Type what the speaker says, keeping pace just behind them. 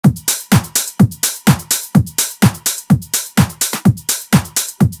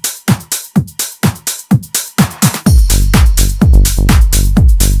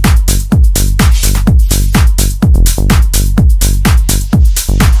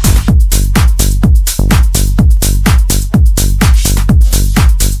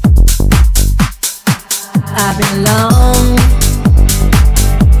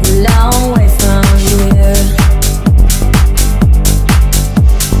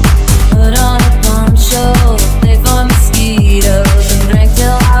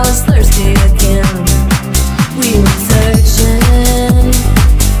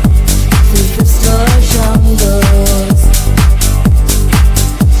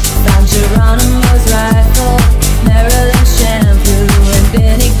Geronimo's rifle, Maryland shampoo, and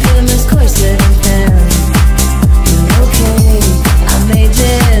Benny Goodman's corset and pen. Okay, I made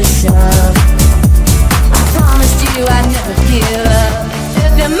this up. I promised you I'd never give up.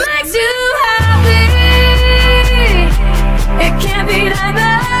 If it makes you happy, it can't be that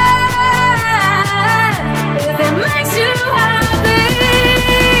bad. If it makes you happy,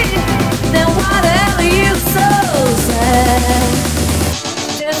 then why the hell are you so sad?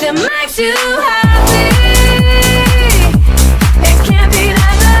 If it makes you happy,